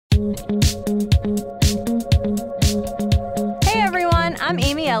Hey everyone, I'm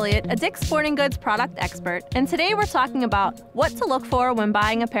Amy Elliott, a Dick's Sporting Goods product expert, and today we're talking about what to look for when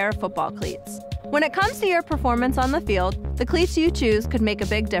buying a pair of football cleats. When it comes to your performance on the field, the cleats you choose could make a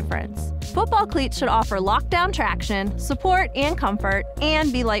big difference. Football cleats should offer lockdown traction, support and comfort,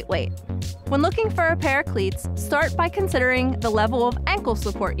 and be lightweight. When looking for a pair of cleats, start by considering the level of ankle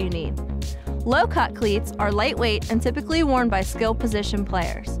support you need. Low-cut cleats are lightweight and typically worn by skill position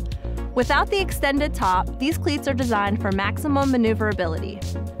players. Without the extended top, these cleats are designed for maximum maneuverability.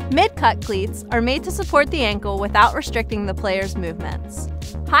 Mid-cut cleats are made to support the ankle without restricting the player's movements.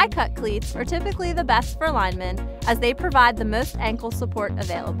 High-cut cleats are typically the best for linemen as they provide the most ankle support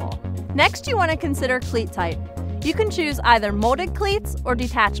available. Next, you want to consider cleat type. You can choose either molded cleats or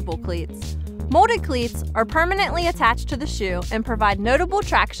detachable cleats. Molded cleats are permanently attached to the shoe and provide notable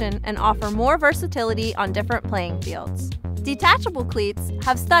traction and offer more versatility on different playing fields. Detachable cleats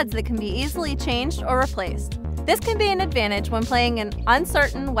have studs that can be easily changed or replaced. This can be an advantage when playing in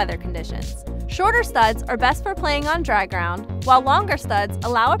uncertain weather conditions. Shorter studs are best for playing on dry ground, while longer studs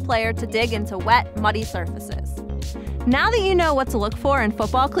allow a player to dig into wet, muddy surfaces. Now that you know what to look for in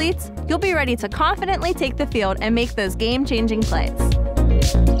football cleats, you'll be ready to confidently take the field and make those game-changing plays.